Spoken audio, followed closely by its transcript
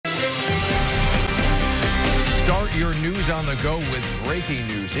your news on the go with breaking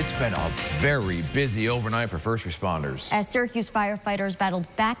news. It's been a very busy overnight for first responders. As Syracuse firefighters battled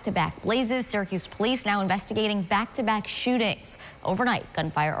back-to-back blazes, Syracuse police now investigating back-to-back shootings. Overnight,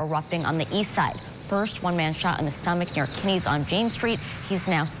 gunfire erupting on the east side. First, one man shot in the stomach near Kinney's on James Street. He's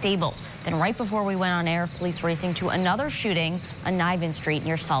now stable. Then right before we went on air, police racing to another shooting on Niven Street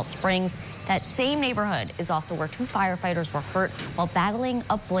near Salt Springs. That same neighborhood is also where two firefighters were hurt while battling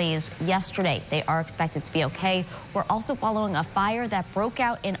a blaze yesterday. They are expected to be okay. We're also following a fire that broke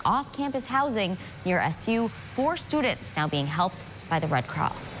out in off-campus housing near SU. 4 students now being helped by the Red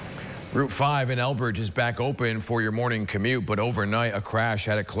Cross. Route 5 in Elbridge is back open for your morning commute, but overnight a crash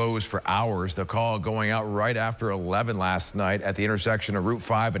had it closed for hours. The call going out right after 11 last night at the intersection of Route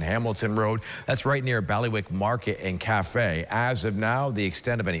 5 and Hamilton Road. That's right near Ballywick Market and Cafe. As of now, the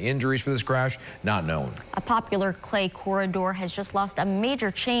extent of any injuries for this crash, not known. A popular Clay corridor has just lost a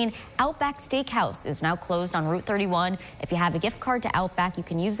major chain. Outback Steakhouse is now closed on Route 31. If you have a gift card to Outback, you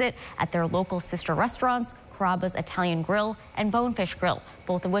can use it at their local sister restaurants, Carrabba's Italian Grill and Bonefish Grill,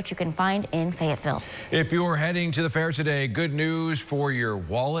 both of which you can find in Fayetteville. If you're heading to the fair today, good news for your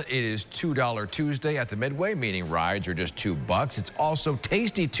wallet. It is $2 Tuesday at the Midway, meaning rides are just $2. It's also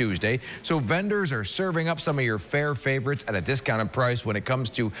Tasty Tuesday, so vendors are serving up some of your fair favorites at a discounted price. When it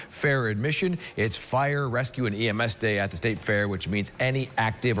comes to fair admission, it's Fire, Rescue, and EMS Day at the State Fair, which means any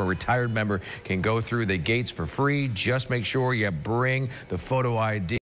active or retired member can go through the gates for free. Just make sure you bring the photo ID.